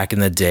Empire back in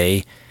the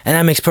day. And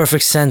that makes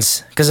perfect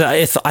sense. Because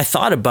I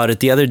thought about it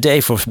the other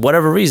day for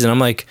whatever reason. I'm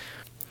like,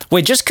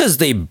 wait, just because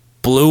they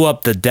blew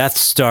up the Death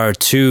Star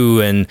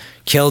too and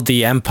killed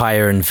the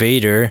Empire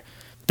invader,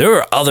 there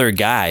are other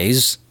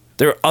guys.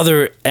 There are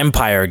other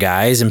Empire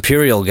guys,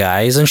 Imperial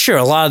guys. And sure,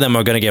 a lot of them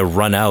are going to get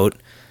run out.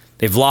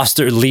 They've lost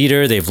their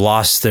leader. They've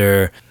lost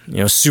their,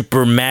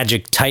 super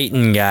magic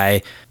Titan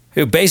guy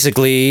who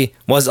basically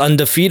was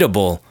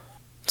undefeatable.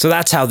 So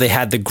that's how they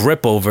had the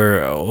grip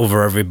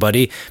over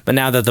everybody. But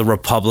now that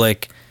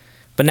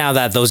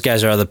those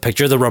guys are out of the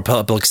picture, the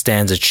Republic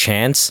stands a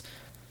chance.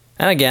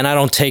 And again, I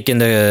don't take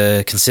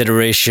into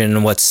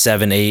consideration what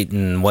 7, 8,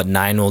 and what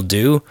 9 will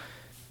do.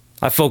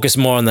 I focus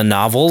more on the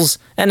novels.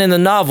 And in the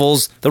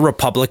novels, the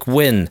Republic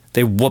win.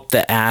 They whoop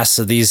the ass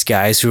of these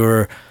guys who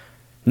are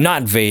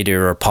not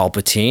Vader or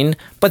Palpatine,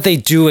 but they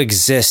do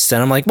exist.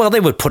 And I'm like, well, they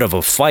would put up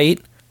a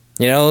fight.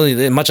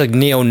 Much like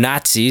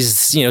neo-Nazis,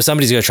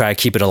 somebody's going to try to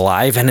keep it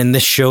alive. And in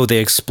this show, they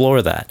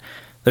explore that.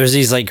 There's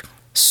these, like,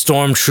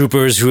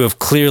 stormtroopers who have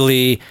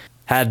clearly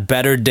had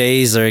better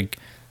days. Like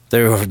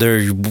their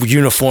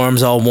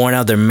uniforms all worn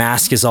out, their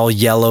mask is all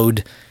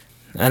yellowed,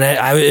 and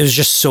it was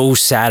just so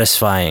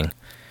satisfying.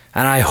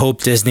 And I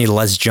hope Disney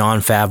lets Jon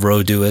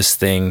Favreau do his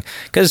thing,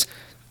 because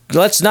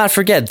let's not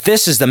forget,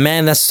 this is the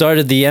man that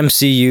started the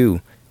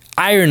MCU.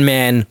 Iron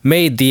Man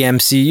made the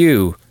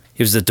MCU.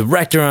 He was the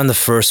director on the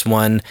first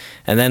one,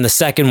 and then the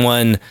second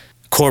one,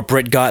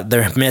 corporate got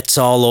their mitts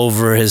all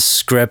over his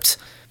script.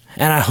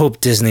 And I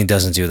hope Disney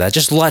doesn't do that.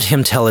 Just let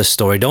him tell his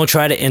story. Don't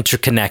try to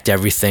interconnect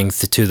everything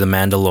to The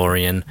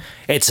Mandalorian.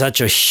 It's such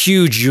a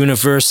huge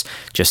universe.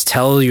 Just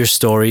tell your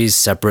stories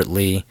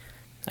separately.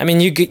 I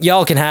mean,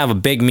 y'all can have a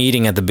big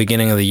meeting at the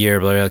beginning of the year,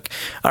 but like,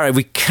 all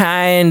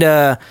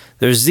right,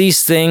 there's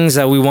these things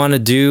that we want to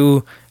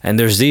do, and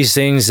there's these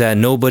things that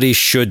nobody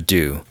should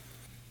do.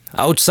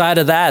 Outside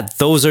of that,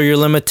 those are your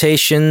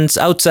limitations.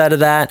 Outside of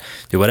that,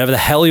 do whatever the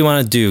hell you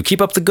want to do.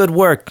 Keep up the good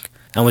work.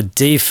 And with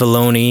Dave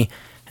Filoni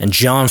and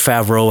Jon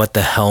Favreau at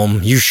the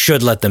helm, you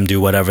should let them do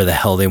whatever the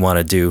hell they want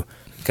to do.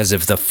 Because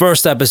if the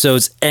first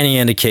episode's any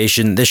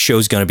indication, this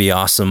show's going to be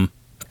awesome.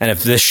 And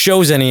if this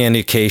show's any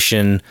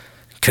indication,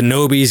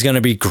 Kenobi's going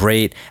to be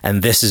great,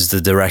 and this is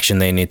the direction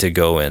they need to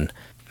go in.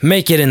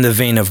 Make it in the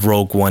vein of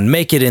Rogue One.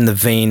 Make it in the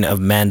vein of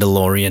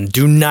Mandalorian.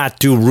 Do not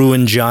do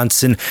Ruin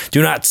Johnson.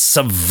 Do not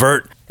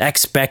subvert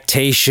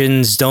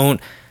expectations.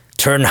 Don't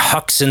turn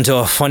Hux into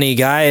a funny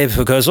guy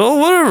because, for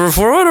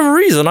whatever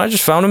reason, I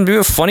just found him to be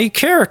a funny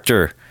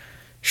character.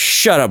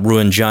 Shut up,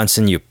 Ruin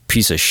Johnson, you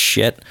piece of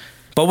shit.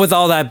 But with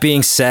all that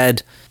being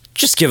said,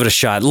 just give it a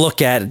shot.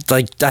 Look at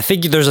it. I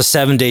think there's a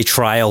 7-day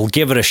trial.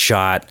 Give it a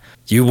shot.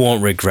 You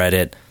won't regret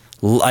it.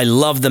 I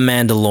love The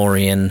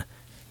Mandalorian.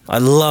 I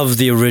love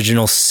the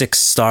original 6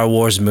 Star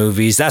Wars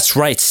movies. That's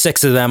right,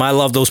 6 of them. I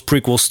love those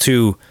prequels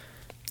too.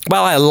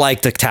 While I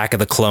liked Attack of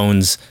the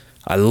Clones,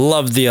 I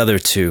love the other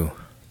 2.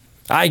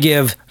 I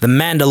give The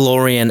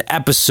Mandalorian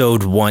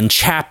Episode 1,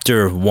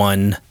 Chapter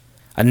 1,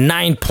 a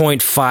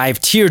 9.5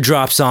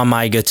 teardrops on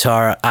my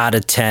guitar out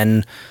of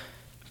 10,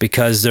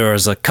 because there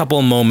was a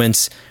couple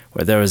moments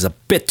where there was a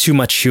bit too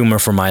much humor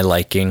for my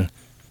liking.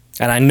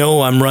 And I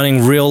know I'm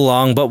running real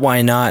long, but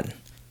why not?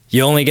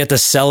 You only get to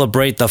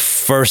celebrate the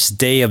first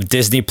day of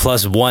Disney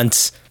Plus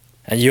once,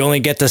 and you only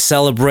get to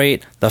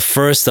celebrate the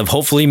first of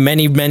hopefully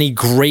many, many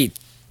great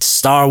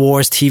Star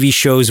Wars TV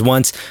shows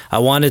once. I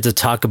wanted to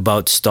talk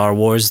about Star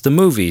Wars, the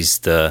movies,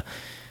 the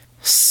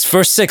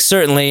first 6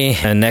 certainly,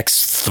 and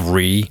next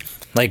 3.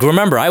 Like,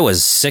 remember, I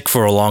was sick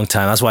for a long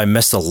time. That's why I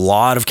missed a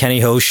lot of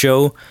Kenny Ho's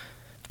show.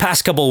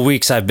 Past couple of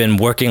weeks, I've been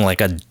working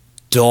like a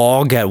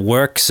dog at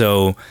work,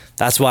 so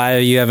that's why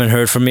you haven't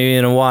heard from me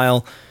in a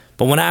while.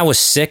 But when I was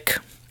sick,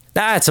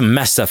 I had some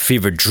messed up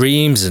fever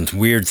dreams and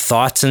weird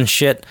thoughts and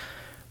shit.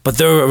 But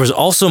there was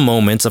also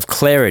moments of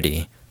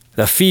clarity.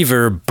 The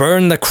fever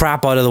burned the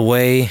crap out of the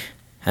way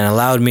and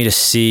allowed me to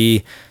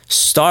see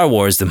Star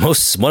Wars,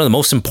 one of the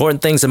most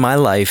important things in my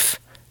life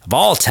of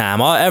all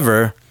time,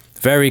 ever,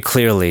 very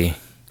clearly.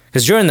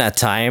 Because during that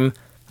time,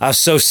 I was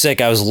so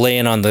sick, I was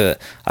laying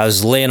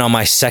on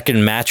my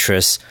second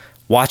mattress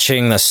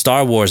watching the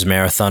Star Wars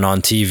marathon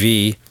on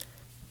TV.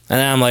 And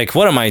then I'm like,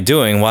 what am I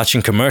doing?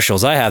 Watching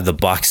commercials. I have the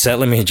box set.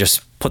 Let me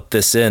just put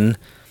this in.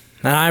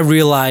 And I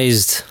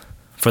realized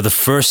for the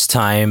first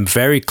time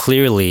very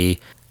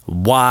clearly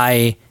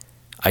why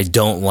I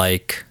don't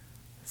like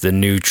the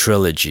new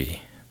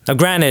trilogy. Now,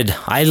 granted,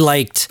 I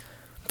liked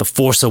The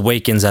Force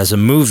Awakens as a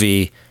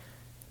movie,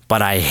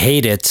 but I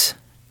hate it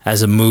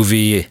as a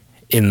movie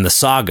in the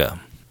saga.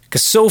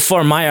 Because so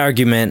far my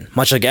argument,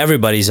 much like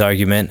everybody's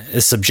argument,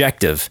 is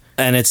subjective.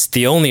 And it's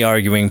the only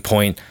arguing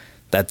point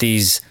that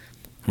these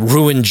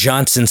Ruin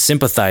Johnson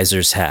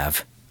sympathizers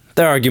have.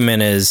 Their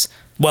argument is,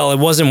 well, it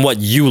wasn't what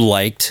you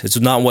liked. It's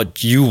not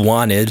what you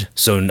wanted.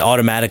 So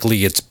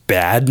automatically it's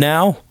bad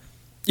now?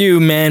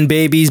 You man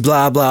babies,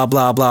 blah, blah,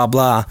 blah, blah,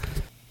 blah.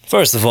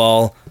 First of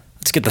all,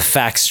 let's get the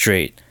facts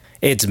straight.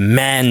 It's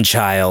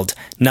man-child,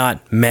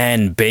 not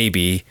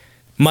man-baby.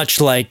 Much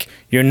like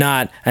you're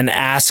not an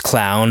ass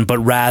clown, but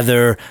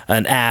rather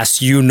an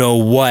ass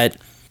you-know-what.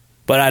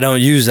 But I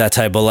don't use that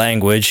type of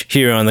language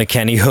here on the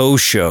Kenny Ho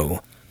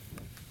Show.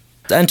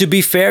 And to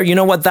be fair, you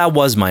know what? That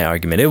was my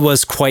argument. It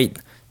was quite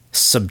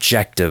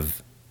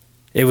subjective.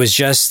 It was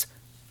just,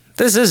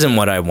 this isn't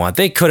what I want.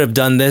 They could have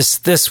done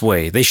this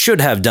way. They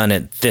should have done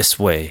it this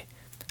way.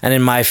 And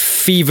in my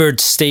fevered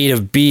state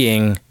of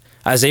being,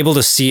 I was able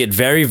to see it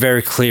very,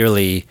 very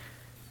clearly.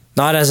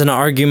 Not as an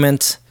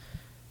argument,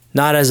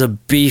 not as a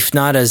beef,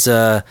 not as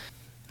a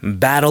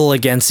battle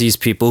against these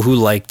people who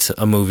liked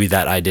a movie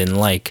that I didn't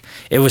like.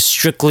 It was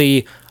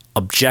strictly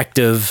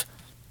objective.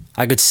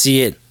 I could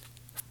see it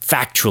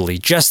factually,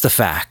 just the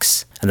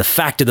facts. And the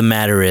fact of the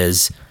matter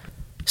is,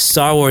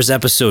 Star Wars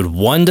Episode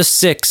 1 to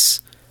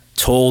 6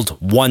 told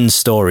one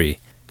story.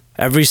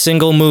 Every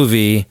single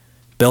movie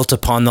built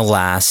upon the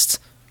last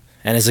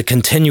and is a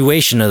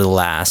continuation of the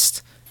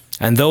last.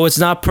 And though it's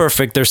not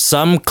perfect, there's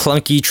some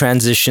clunky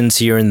transitions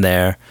here and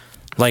there,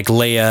 like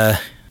Leia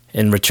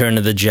in Return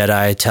of the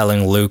Jedi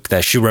telling Luke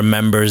that she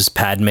remembers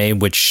Padme,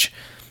 which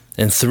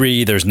in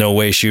 3, there's no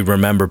way she'd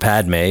remember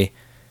Padme,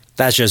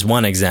 That's just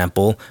one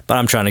example, but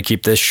I'm trying to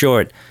keep this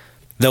short.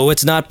 Though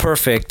it's not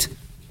perfect,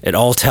 it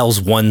all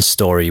tells one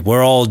story.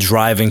 We're all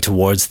driving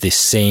towards the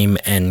same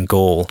end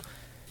goal.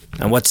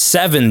 And what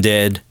 7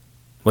 did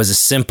was it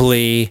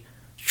simply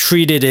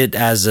treated it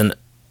as a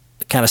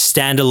kind of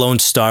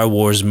standalone Star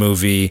Wars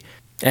movie,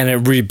 and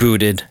it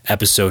rebooted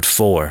Episode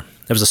 4.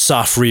 It was a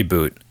soft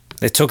reboot.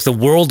 They took the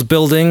world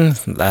building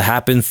that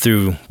happened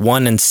through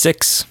 1 and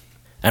 6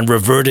 and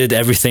reverted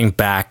everything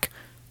back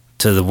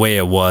to the way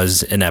it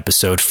was in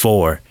Episode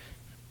 4.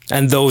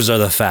 And those are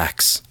the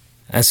facts.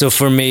 And so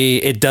for me,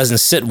 it doesn't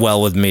sit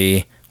well with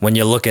me when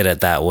you look at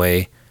it that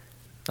way,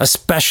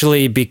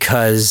 especially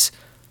because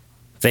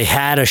they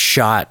had a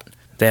shot.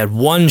 They had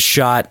one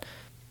shot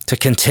to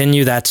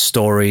continue that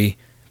story,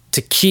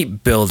 to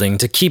keep building,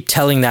 to keep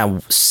telling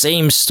that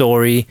same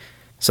story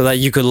so that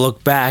you could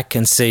look back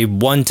and say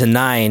 1 to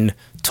 9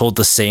 told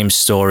the same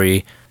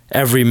story.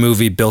 Every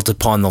movie built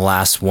upon the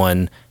last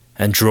one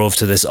and drove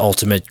to this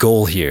ultimate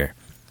goal here.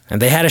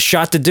 And they had a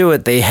shot to do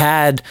it. They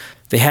had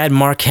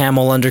Mark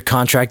Hamill under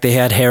contract. They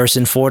had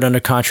Harrison Ford under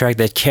contract.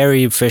 They had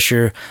Carrie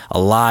Fisher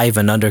alive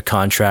and under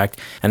contract.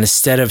 And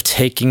instead of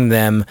taking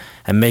them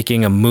and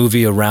making a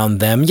movie around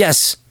them,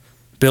 yes,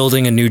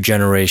 building a new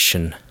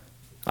generation.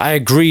 I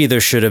agree there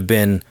should have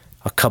been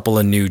a couple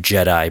of new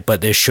Jedi,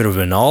 but they should have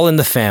been all in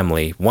the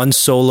family. One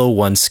Solo,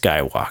 one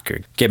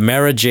Skywalker. Get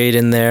Mara Jade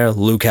in there.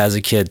 Luke has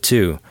a kid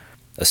too.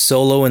 A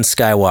Solo and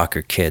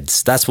Skywalker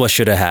kids. That's what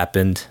should have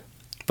happened.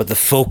 But the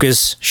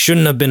focus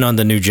shouldn't have been on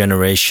the new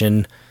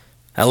generation.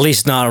 At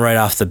least not right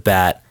off the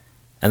bat.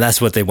 And that's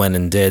what they went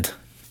and did.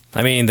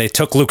 I mean, they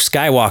took Luke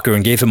Skywalker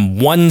and gave him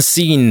one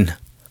scene.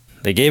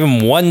 They gave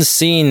him one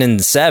scene in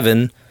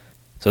 7.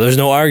 So there's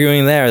no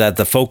arguing there that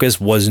the focus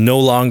was no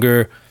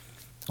longer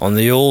on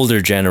the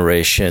older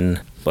generation,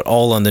 but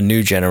all on the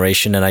new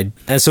generation.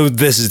 And so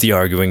this is the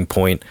arguing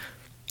point.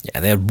 Yeah,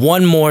 they had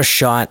one more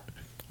shot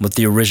with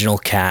the original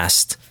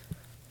cast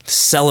to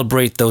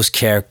celebrate those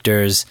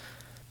characters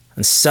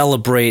and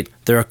celebrate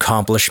their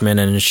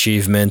accomplishment and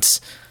achievements.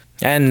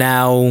 And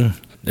now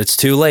it's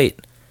too late.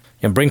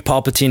 You can bring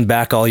Palpatine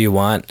back all you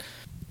want.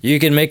 You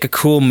can make a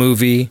cool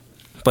movie,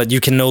 but you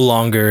can no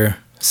longer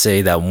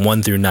say that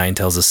 1 through 9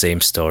 tells the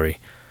same story.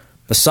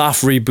 The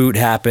soft reboot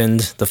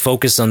happened. The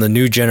focus on the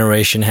new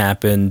generation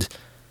happened.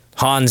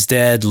 Han's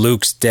dead.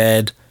 Luke's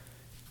dead.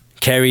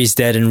 Carrie's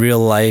dead in real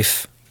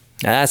life.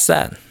 And that's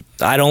that.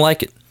 I don't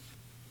like it.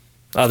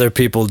 Other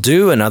people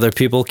do and other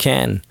people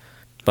can.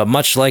 But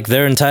much like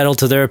they're entitled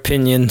to their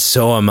opinion,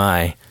 so am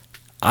I.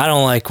 I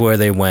don't like where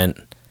they went.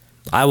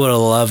 I would have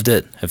loved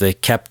it if they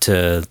kept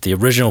to the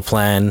original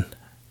plan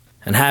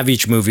and have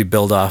each movie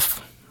build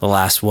off the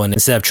last one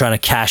instead of trying to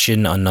cash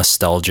in on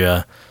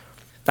nostalgia.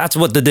 That's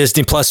what the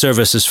Disney Plus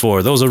service is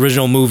for. Those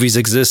original movies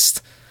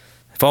exist.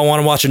 If I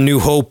want to watch A New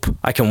Hope,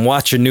 I can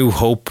watch A New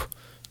Hope.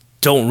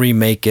 Don't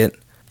remake it.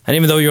 And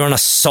even though you're on a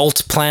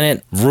salt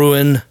planet,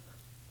 Ruin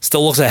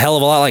still looks a hell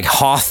of a lot like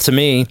Hoth to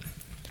me.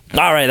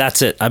 Alright,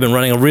 that's it. I've been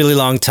running a really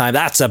long time.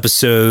 That's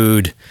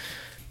episode...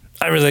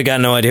 I really got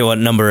no idea what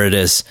number it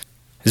is.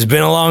 It's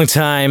been a long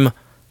time,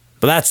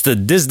 but that's the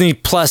Disney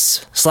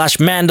Plus /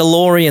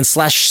 Mandalorian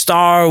 /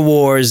 Star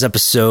Wars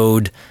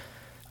episode.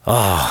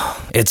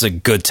 Oh, it's a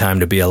good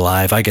time to be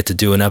alive. I get to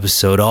do an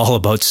episode all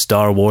about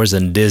Star Wars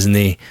and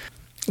Disney.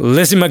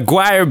 Lizzie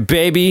McGuire,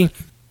 baby.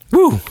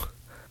 Woo!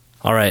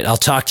 Alright, I'll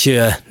talk to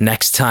you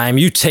next time.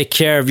 You take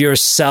care of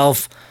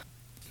yourself.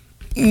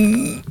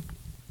 Oh,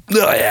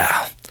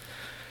 yeah.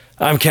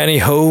 I'm Kenny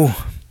Ho.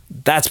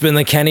 That's been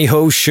the Kenny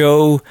Ho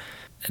Show.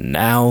 And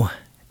now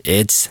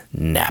it's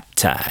nap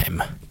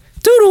time.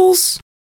 Doodles!